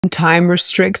time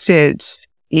restricted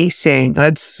eating.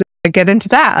 Let's get into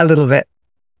that a little bit.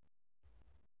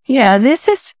 Yeah, this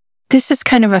is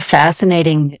kind of a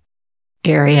fascinating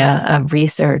area of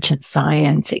research and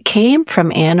science. It came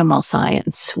from animal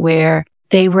science, where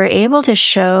they were able to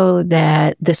show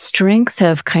that the strength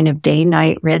of kind of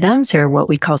day-night rhythms, or what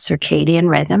we call circadian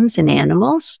rhythms in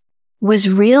animals, was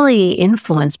really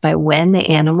influenced by when the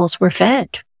animals were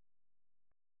fed,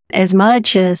 as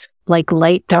much as like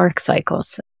light-dark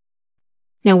cycles.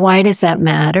 Now, why does that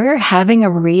matter? Having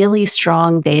a really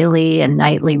strong daily and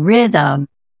nightly rhythm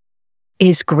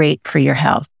is great for your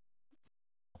health.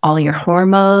 All your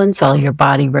hormones, all your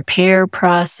body repair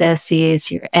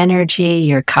processes, your energy,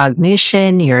 your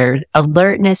cognition, your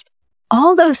alertness,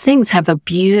 all those things have a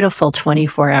beautiful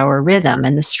 24-hour rhythm.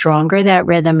 And the stronger that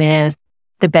rhythm is,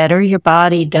 the better your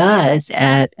body does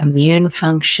at immune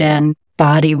function,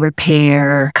 body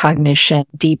repair, cognition,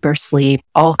 deeper sleep,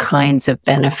 all kinds of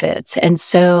benefits. And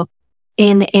so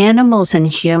in animals and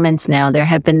humans now, there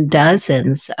have been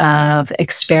dozens of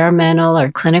experimental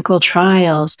or clinical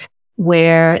trials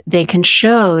where they can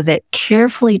show that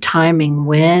carefully timing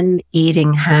when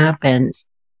eating happens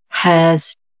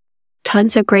has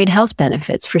tons of great health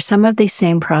benefits for some of these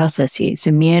same processes: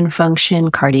 immune function,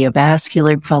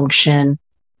 cardiovascular function,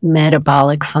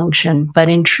 metabolic function, but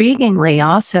intriguingly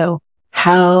also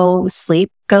how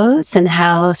sleep goes and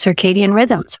how circadian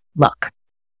rhythms look.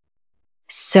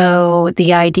 So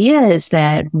the idea is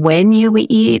that when you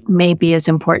eat may be as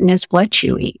important as what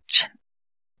you eat.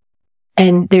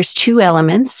 And there's two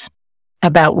elements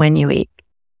about when you eat.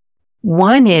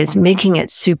 One is making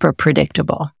it super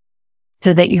predictable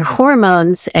so that your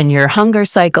hormones and your hunger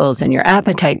cycles and your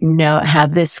appetite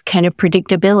have this kind of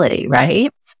predictability,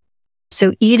 right?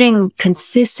 So eating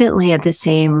consistently at the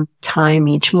same time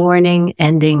each morning,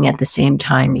 ending at the same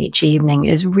time each evening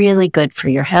is really good for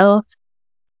your health.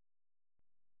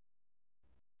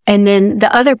 And then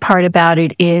the other part about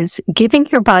it is giving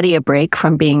your body a break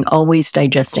from being always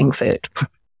digesting food.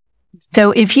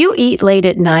 So if you eat late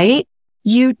at night,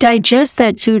 you digest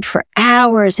that food for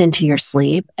hours into your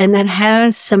sleep, and that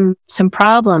has some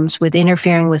problems with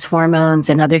interfering with hormones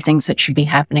and other things that should be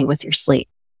happening with your sleep.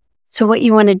 So what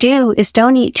you want to do is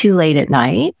don't eat too late at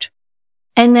night.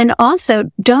 And then also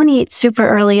don't eat super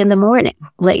early in the morning.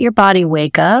 Let your body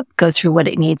wake up, go through what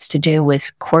it needs to do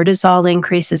with cortisol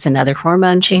increases and other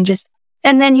hormone changes,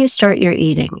 and then you start your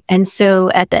eating. And so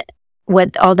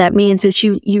what all that means is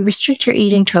you restrict your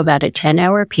eating to about a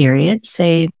 10-hour period,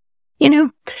 say,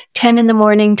 10 in the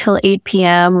morning till 8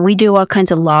 p.m. We do all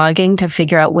kinds of logging to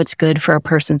figure out what's good for a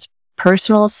person's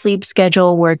personal sleep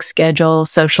schedule, work schedule,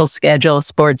 social schedule,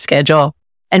 sports schedule,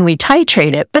 and we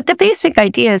titrate it. But the basic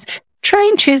idea is try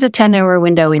and choose a 10-hour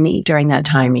window and eat during that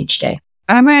time each day.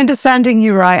 Am I understanding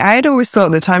you right? I had always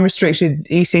thought the time-restricted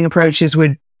eating approaches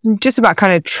would just about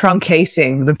kind of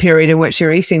truncating the period in which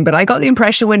you're eating. But I got the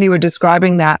impression when you were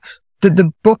describing that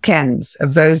the bookends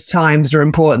of those times are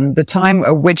important. The time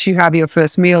at which you have your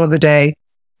first meal of the day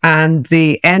and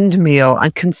the end meal,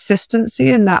 and consistency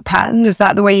in that pattern. Is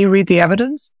that the way you read the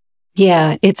evidence?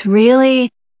 Yeah,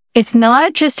 it's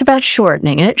not just about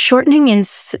shortening it. Shortening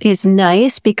is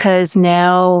nice because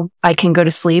now I can go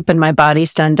to sleep and my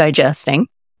body's done digesting.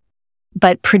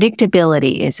 But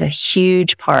predictability is a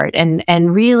huge part,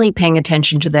 and really paying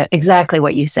attention to exactly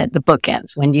what you said, the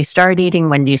bookends. When you start eating,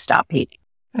 when you stop eating.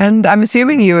 And I'm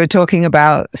assuming you were talking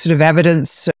about sort of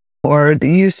evidence or the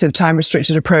use of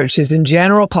time-restricted approaches in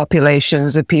general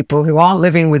populations of people who aren't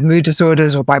living with mood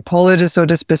disorders or bipolar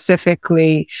disorder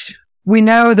specifically. We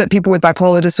know that people with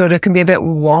bipolar disorder can be a bit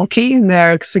wonky in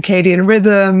their circadian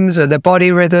rhythms or their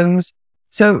body rhythms.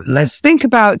 So let's think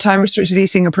about time-restricted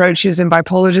eating approaches in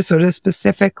bipolar disorder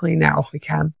specifically now, if we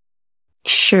can.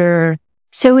 Sure.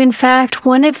 So in fact,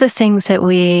 one of the things that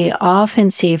we often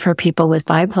see for people with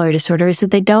bipolar disorder is that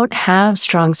they don't have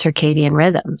strong circadian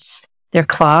rhythms. Their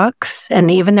clocks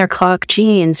and even their clock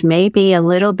genes may be a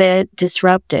little bit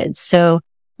disrupted. So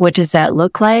what does that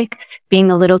look like?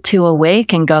 Being a little too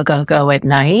awake and go at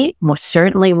night was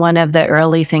certainly one of the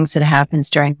early things that happens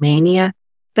during mania.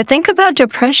 But think about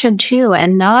depression too,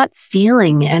 and not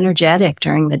feeling energetic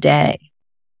during the day.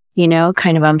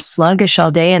 Kind of I'm sluggish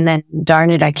all day and then darn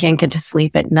it, I can't get to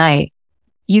sleep at night.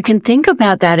 You can think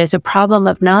about that as a problem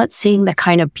of not seeing the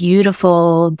kind of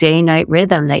beautiful day-night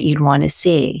rhythm that you'd want to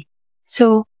see.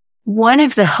 So one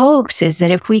of the hopes is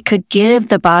that if we could give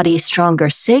the body stronger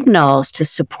signals to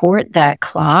support that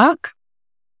clock,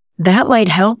 that might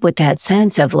help with that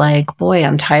sense of like, boy,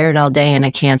 I'm tired all day and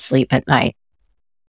I can't sleep at night.